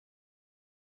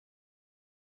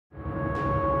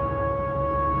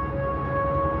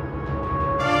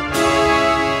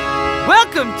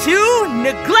Welcome to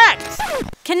Neglect!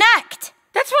 Connect!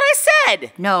 That's what I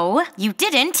said! No, you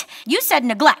didn't. You said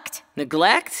neglect.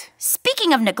 Neglect?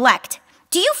 Speaking of neglect,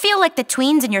 do you feel like the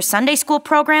tweens in your Sunday school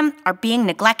program are being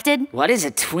neglected? What is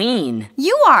a tween?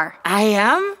 You are. I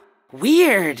am?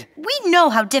 Weird. We know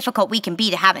how difficult we can be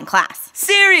to have in class.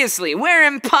 Seriously, we're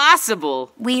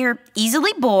impossible. We're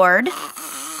easily bored.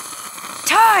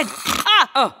 Todd!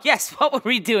 Oh, yes, what were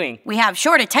we doing? We have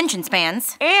short attention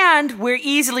spans. And we're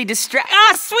easily distracted.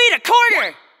 Sweet, a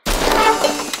quarter!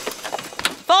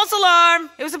 False alarm!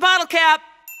 It was a bottle cap.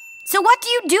 So what do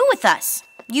you do with us?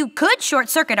 You could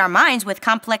short-circuit our minds with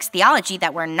complex theology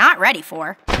that we're not ready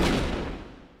for.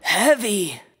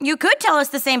 Heavy. You could tell us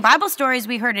the same Bible stories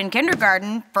we heard in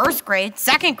kindergarten, first grade,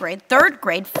 second grade, third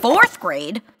grade, fourth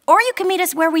grade. Or you can meet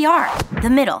us where we are, the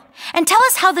middle, and tell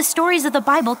us how the stories of the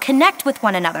Bible connect with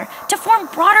one another to form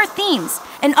broader themes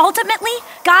and ultimately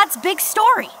God's big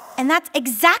story. And that's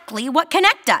exactly what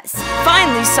Connect does.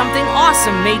 Finally, something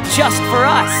awesome made just for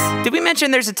us. Did we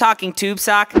mention there's a talking tube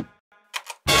sock?